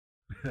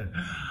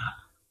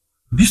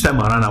This time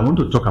around, I want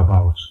to talk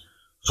about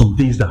some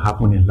things that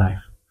happen in life.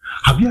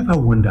 Have you ever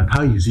wondered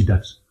how is it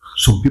that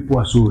some people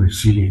are so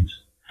resilient?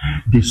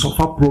 They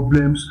suffer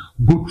problems,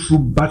 go through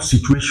bad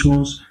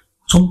situations,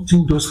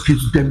 something just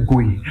keeps them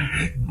going.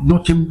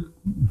 Nothing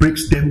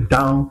breaks them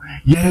down.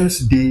 Yes,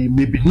 they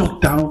may be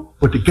knocked down,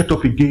 but they get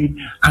up again,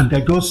 and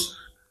they're just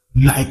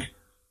like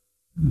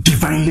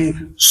divinely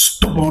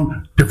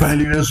stubborn,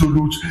 divinely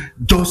resolute.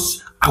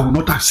 Just, I will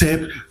not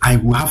accept, I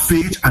will have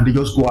faith, and they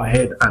just go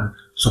ahead and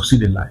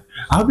succeed in life.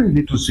 I have a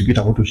little secret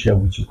I want to share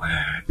with you.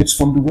 It's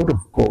from the Word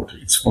of God.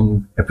 It's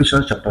from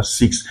Ephesians chapter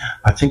 6,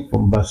 I think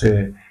from verse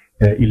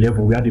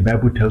 11, where the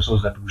Bible tells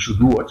us that we should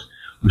do what?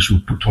 We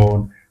should put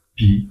on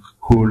the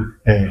whole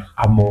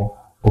armor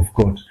of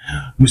God.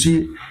 You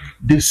see,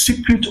 the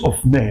secret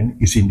of men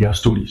is in their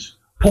stories.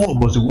 Paul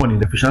was the one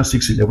in Ephesians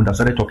 6:11 that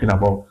started talking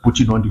about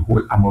putting on the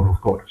whole armor of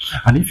God.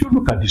 And if you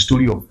look at the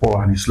story of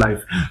Paul and his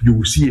life, you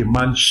will see a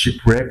man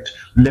shipwrecked,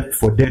 left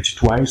for dead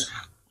twice,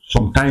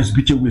 sometimes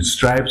beaten with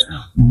stripes,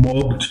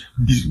 mobbed,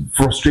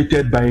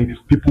 frustrated by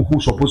people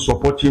who supposed to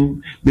support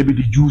him, maybe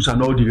the Jews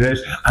and all the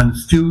rest, and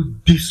still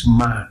this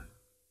man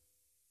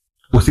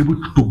was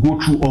able to go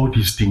through all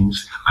these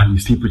things and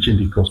he's still preaching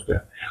the gospel.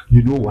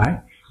 You know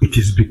why? It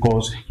is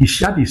because he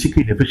shared the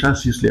secret in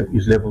Ephesians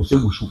 6:11,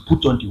 saying we should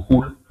put on the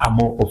whole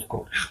armor of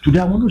God. Today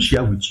I want to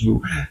share with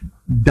you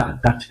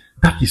that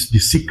is the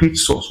secret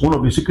source, one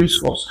of the secret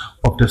source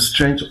of the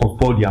strength of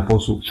Paul the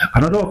Apostle.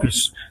 Another of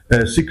his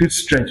secret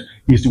strength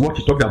is what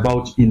he talked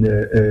about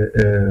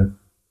when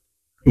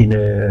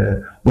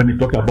he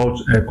talked about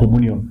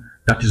communion,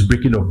 that is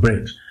breaking of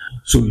bread.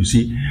 So you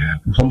see,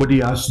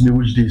 somebody asked me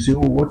which day, say,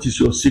 oh, what is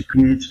your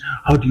secret?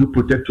 How do you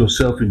protect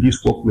yourself in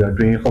this work we are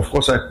doing? Of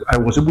course, I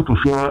was able to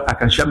share, I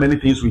can share many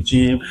things with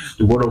him.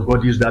 The Word of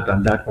God is that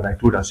and that, but I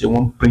told her, say,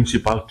 one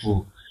principal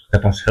truth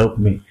that has helped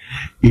me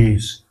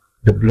is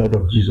the blood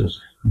of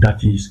Jesus.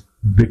 That is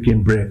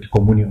breaking bread,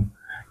 communion.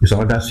 It's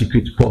another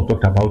secret. Paul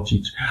talked about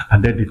it.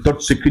 And then the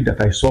third secret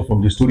that I saw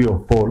from the story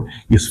of Paul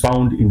is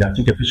found in, I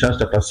think, Ephesians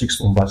chapter 6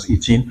 from verse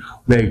 18,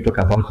 where he talked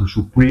about we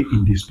should pray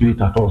in the Spirit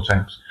at all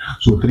times.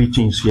 So 3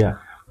 things here: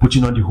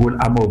 putting on the whole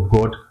armor of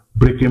God,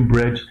 breaking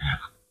bread,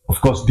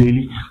 of course,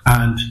 daily,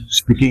 and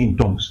speaking in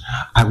tongues.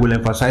 I will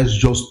emphasize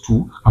just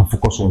 2 and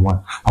focus on 1.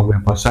 I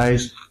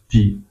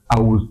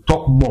will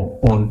talk more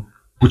on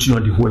putting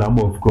on the whole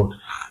armor of God.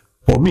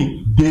 For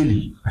me,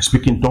 daily, I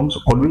speak in tongues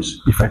always.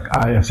 If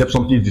I accept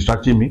something is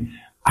distracting me,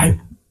 I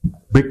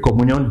break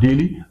communion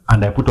daily,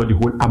 and I put on the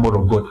whole armor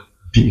of God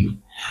daily.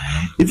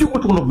 If you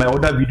watch one of my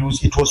other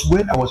videos, it was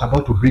when I was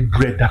about to break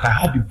bread that I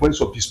had the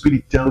voice of the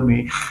Spirit tell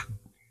me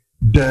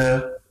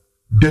the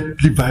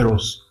deadly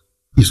virus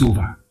is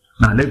over.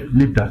 Now,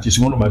 leave that. It's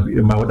one of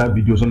my other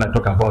videos when I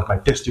talk about my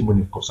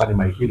testimony concerning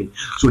my healing.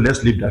 So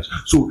let's leave that.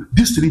 So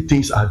these 3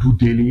 things I do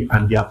daily,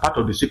 and they are part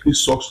of the secret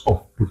source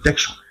of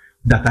protection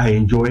that I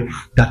enjoy,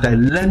 that I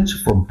learned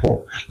from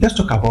Paul. Let's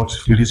talk about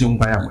the reason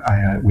why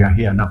we are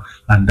here now,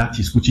 and that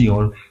is putting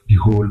on the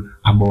whole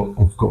armor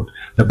of God.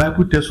 The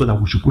Bible tells us that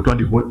we should put on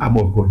the whole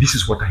armor of God. This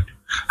is what I do.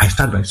 I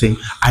start by saying,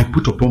 I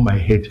put upon my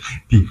head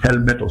the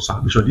helmet of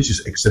salvation. This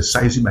is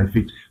exercising my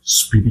faith,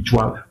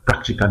 spiritual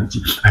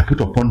practicality. I put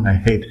upon my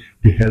head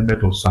the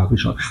helmet of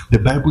salvation. The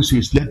Bible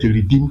says, let the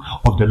redeemed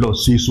of the Lord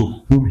say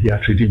so, whom he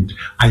hath redeemed.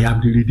 I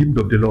am the redeemed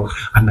of the Lord,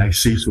 and I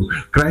say so.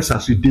 Christ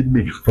has redeemed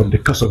me from the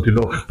curse of the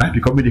law by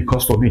becoming the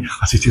curse for me,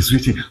 as it is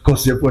written,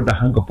 curse everyone that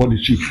hang upon the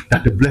tree,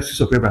 that the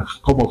blessings of Abraham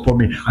come upon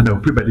me, and I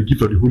will pray by the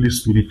gift of the Holy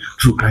Spirit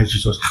through Christ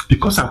Jesus.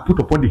 Because I put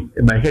upon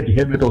my head the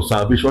helmet of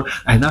salvation,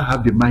 I now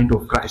have the mind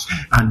of Christ,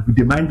 and with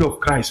the mind of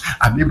Christ,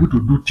 I'm able to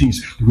do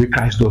things the way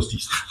Christ does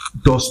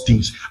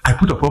things. I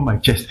put upon my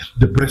chest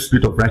the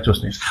breastplate of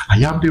righteousness. I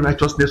am the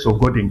righteousness of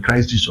God in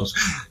Christ Jesus.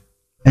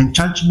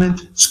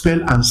 Enchantment,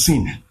 spell, and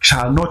sin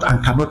shall not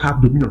and cannot have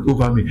dominion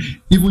over me.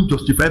 Even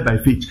justified by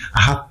faith,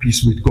 I have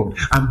peace with God.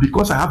 And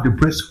because I have the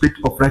breastplate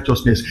of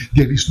righteousness,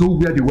 there is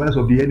nowhere the wiles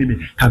of the enemy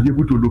can be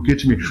able to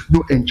locate me.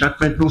 No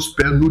enchantment, no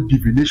spell, no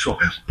divination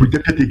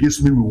projected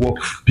against me will work,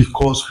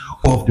 because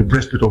of the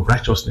breastplate of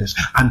righteousness.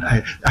 And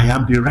I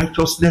am the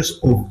righteousness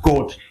of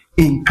God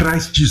in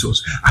Christ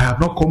Jesus. I have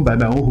not come by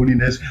my own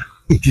holiness.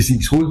 It is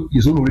his own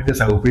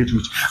holiness I operate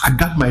with. I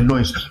got my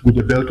loins with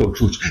the belt of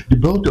truth. The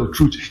belt of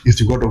truth is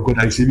the word of God.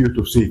 I say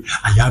to say,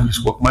 I am his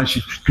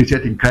workmanship,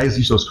 created in Christ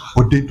Jesus,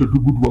 ordained to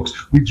do good works,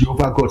 which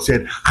Jehovah God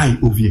said, I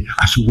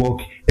should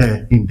walk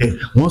in them.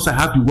 Once I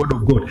have the word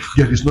of God,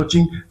 there is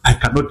nothing I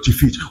cannot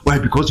defeat. Why?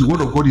 Because the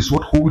word of God is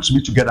what holds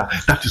me together.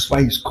 That is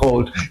why it's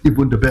called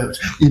even the belt,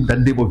 in the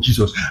name of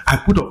Jesus. I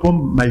put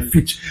upon my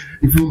feet,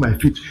 even my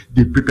feet,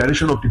 the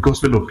preparation of the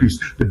gospel of peace.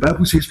 The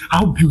Bible says,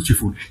 how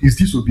beautiful is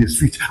this will be a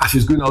feet as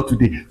it's going out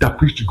today that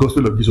preach the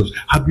gospel of Jesus.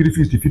 How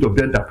beautiful is the feet of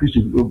them that preach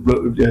the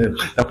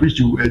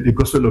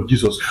gospel of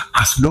Jesus.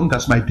 As long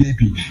as my day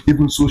be,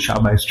 even so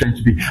shall my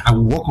strength be. I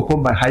will walk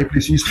upon my high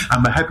places,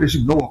 and my high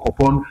places will not walk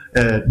upon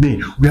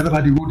me.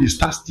 Wherever the road is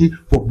thirsty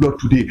for blood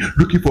today,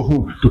 looking for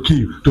whom to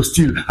kill, to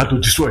steal, and to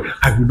destroy,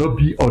 I will not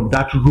be on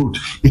that road.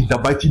 In the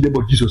mighty name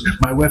of Jesus,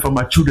 my wife and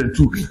my children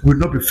too will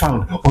not be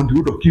found on the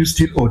road of kill,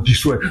 steal, or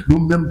destroy. No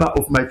member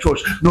of my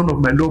church, none of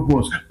my loved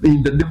ones,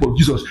 in the name of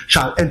Jesus,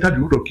 shall enter the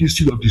road of kill,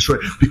 steal, or destroy,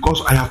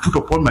 because I have put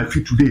upon my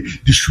feet today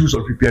the shoes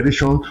of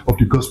preparation of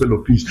the gospel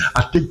of peace.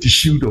 I take the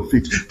shield of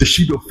faith. The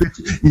shield of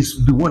faith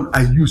is the one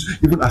I use,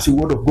 even as a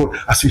word of God,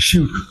 as a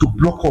shield to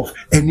block off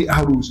any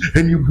arrows,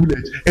 any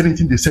bullets,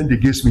 anything they send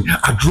against me.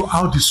 I draw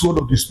out the sword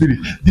of the Spirit.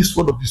 This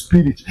sword of the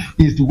Spirit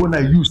is the one I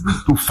use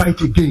to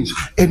fight against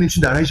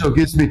anything that rises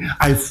against me.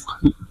 I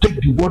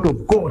take the word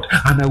of God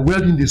and I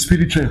weld in the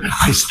spirit realm.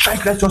 I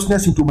strike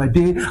righteousness into my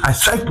day. I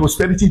strike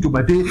prosperity into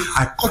my day.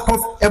 I cut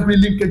off every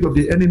linkage of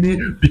the enemy,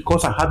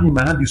 because I have in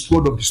my hand the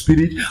sword of the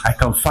Spirit. I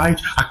can fight,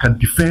 I can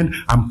defend.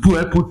 I'm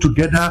well put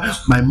together.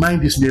 My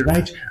mind is in the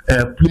right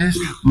place.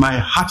 My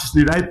heart is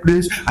in the right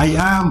place. I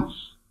am.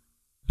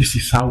 This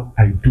is how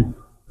I do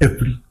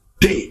every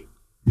day.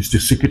 It's the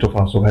secret of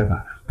our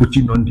survival.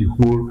 Putting on the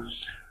whole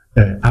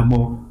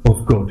armor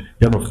of God.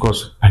 Then of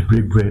course I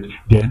break bread.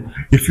 Then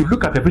if you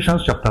look at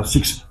Ephesians chapter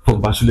 6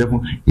 from verse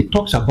 11, it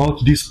talks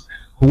about this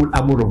whole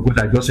armor of God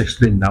I just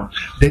explained now.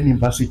 Then in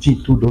verse 18,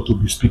 it told us to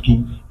be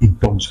speaking in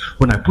tongues.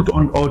 When I put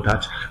on all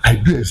that, I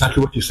do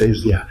exactly what it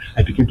says there.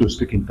 I begin to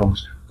speak in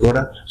tongues.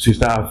 Brother,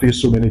 sister, I've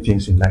faced so many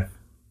things in life.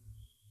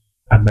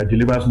 And my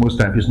deliverance most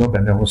times is not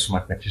by my own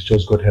smartness, it's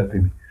just God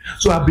helping me.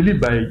 So I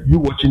believe by you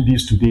watching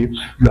this today,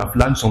 you have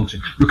learned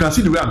something. You can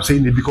see the way I'm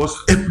saying it, because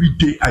every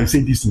day I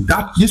say this thing.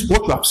 That is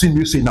what you have seen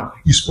me say now,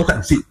 is what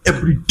I say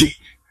every day.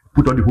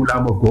 Put on the whole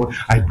arm of God.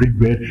 I break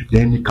bread.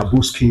 Then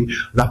Kabuski,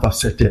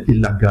 Lavasete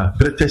Ilaga,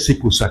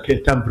 Bretesiku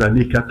Saketa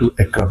Branika to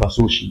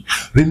Ekravasoshi,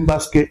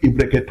 Rimbaske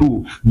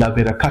Ibreketu,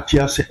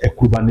 Naverakatia se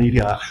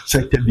Ekubaneria,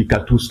 Sete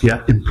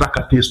Bikatuskia,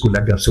 Imprakates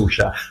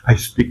Kulagasosha. I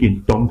speak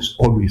in tongues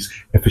always.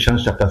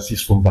 Ephesians chapter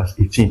 6 from verse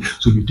 18.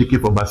 So you take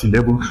it from verse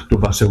 11 to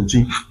verse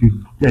 17,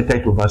 you enter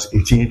it to verse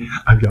 18,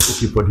 and you are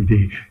okay for the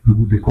day. You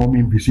will become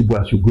invisible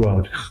as you go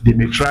out. They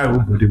may try,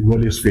 but they will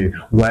always fail.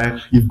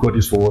 Why? If God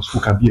is for us, who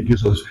can be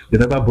against us? They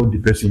never the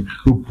person.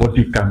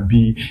 Nobody can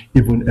be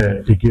even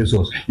against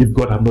us. If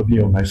God have not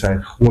been on my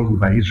side, what will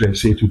my Israel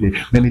say today?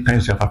 Many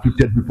times they have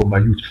afflicted me from my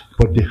youth,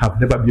 but they have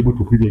never been able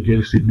to prevail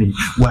against me.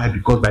 Why?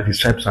 Because by the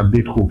stripes I'm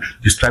made whole.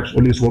 The stripes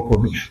always work for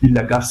me.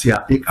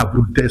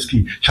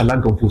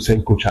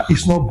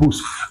 It's not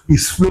boost,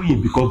 it's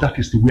flowing, because that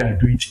is the way I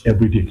do it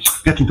every day.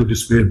 Get into the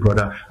spirit,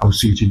 brother. I'll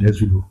see you in next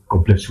video.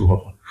 God bless you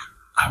all.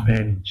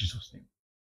 Amen. In Jesus' name.